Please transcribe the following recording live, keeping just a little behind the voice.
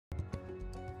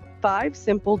5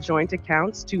 simple joint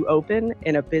accounts to open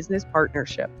in a business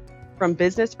partnership from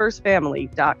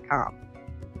businessfirstfamily.com.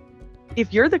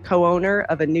 If you're the co-owner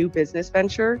of a new business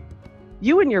venture,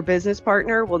 you and your business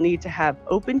partner will need to have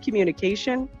open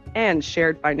communication and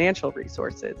shared financial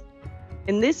resources.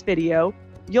 In this video,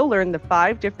 you'll learn the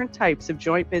 5 different types of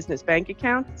joint business bank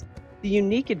accounts, the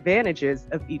unique advantages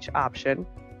of each option,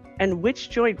 and which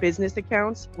joint business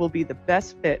accounts will be the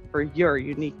best fit for your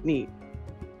unique needs.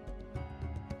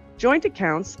 Joint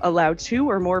accounts allow 2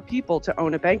 or more people to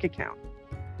own a bank account.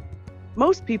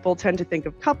 Most people tend to think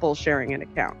of couples sharing an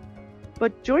account,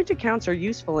 but joint accounts are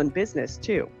useful in business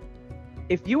too.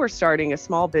 If you are starting a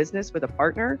small business with a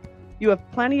partner, you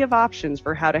have plenty of options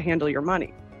for how to handle your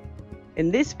money. In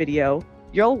this video,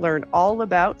 you'll learn all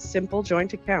about simple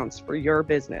joint accounts for your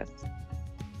business.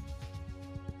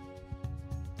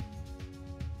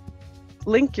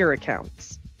 Link your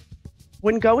accounts.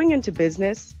 When going into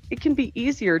business, it can be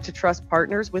easier to trust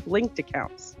partners with linked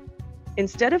accounts.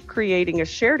 Instead of creating a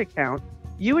shared account,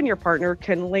 you and your partner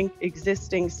can link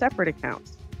existing separate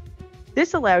accounts.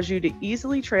 This allows you to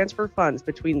easily transfer funds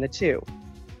between the two.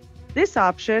 This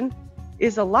option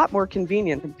is a lot more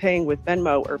convenient than paying with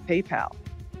Venmo or PayPal.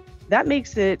 That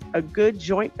makes it a good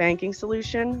joint banking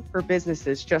solution for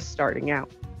businesses just starting out.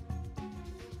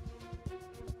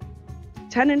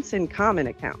 Tenants in common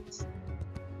accounts.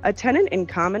 A tenant in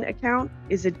common account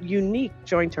is a unique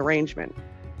joint arrangement.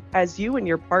 As you and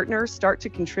your partner start to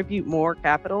contribute more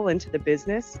capital into the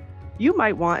business, you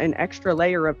might want an extra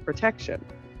layer of protection.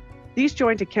 These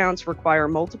joint accounts require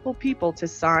multiple people to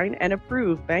sign and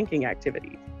approve banking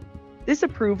activities. This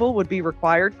approval would be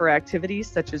required for activities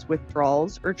such as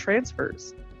withdrawals or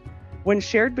transfers. When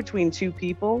shared between 2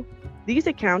 people, these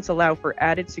accounts allow for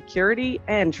added security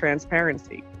and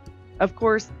transparency. Of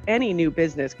course, any new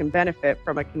business can benefit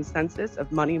from a consensus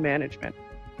of money management.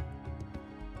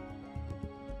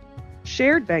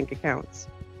 Shared bank accounts.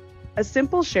 A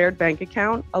simple shared bank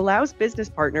account allows business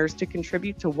partners to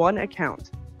contribute to one account.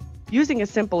 Using a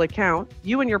simple account,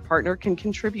 you and your partner can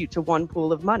contribute to one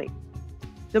pool of money.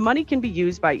 The money can be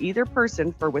used by either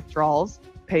person for withdrawals,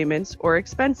 payments, or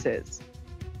expenses.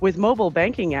 With mobile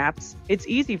banking apps, it's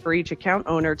easy for each account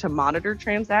owner to monitor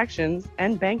transactions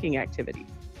and banking activity.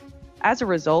 As a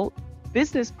result,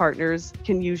 business partners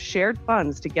can use shared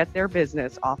funds to get their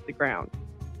business off the ground.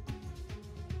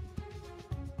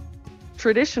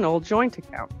 Traditional joint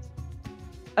accounts.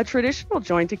 A traditional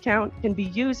joint account can be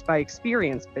used by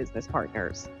experienced business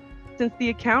partners. Since the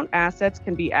account assets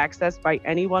can be accessed by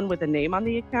anyone with a name on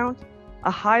the account,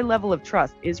 a high level of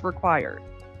trust is required.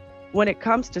 When it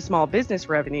comes to small business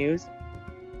revenues,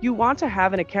 you want to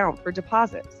have an account for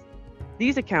deposits.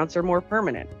 These accounts are more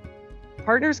permanent.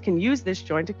 Partners can use this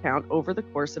joint account over the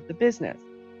course of the business.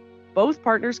 Both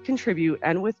partners contribute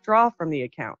and withdraw from the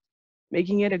account,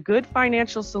 making it a good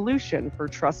financial solution for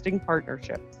trusting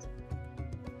partnerships.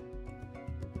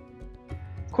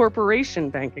 Corporation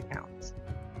bank accounts.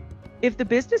 If the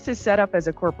business is set up as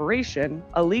a corporation,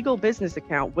 a legal business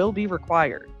account will be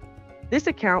required. This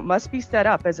account must be set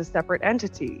up as a separate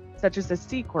entity, such as a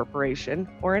C corporation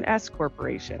or an S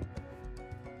corporation.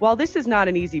 While this is not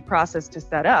an easy process to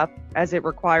set up, as it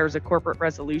requires a corporate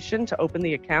resolution to open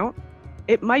the account,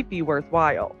 it might be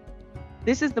worthwhile.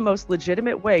 This is the most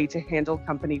legitimate way to handle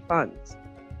company funds.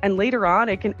 And later on,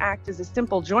 it can act as a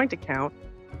simple joint account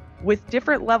with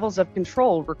different levels of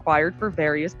control required for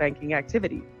various banking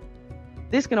activities.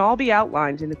 This can all be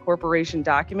outlined in the corporation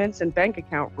documents and bank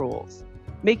account rules,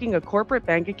 making a corporate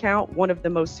bank account one of the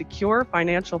most secure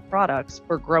financial products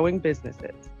for growing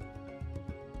businesses.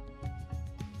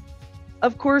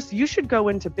 Of course, you should go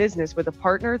into business with a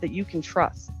partner that you can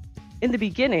trust. In the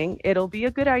beginning, it'll be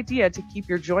a good idea to keep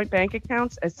your joint bank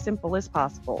accounts as simple as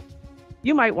possible.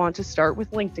 You might want to start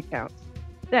with linked accounts.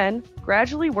 Then,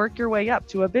 gradually work your way up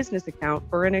to a business account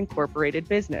for an incorporated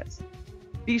business.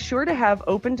 Be sure to have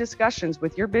open discussions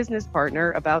with your business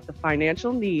partner about the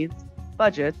financial needs,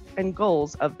 budgets, and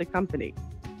goals of the company.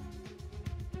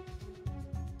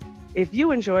 If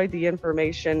you enjoyed the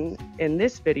information in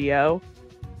this video,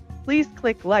 please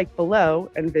click like below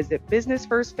and visit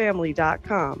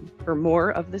businessfirstfamily.com for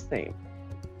more of the same.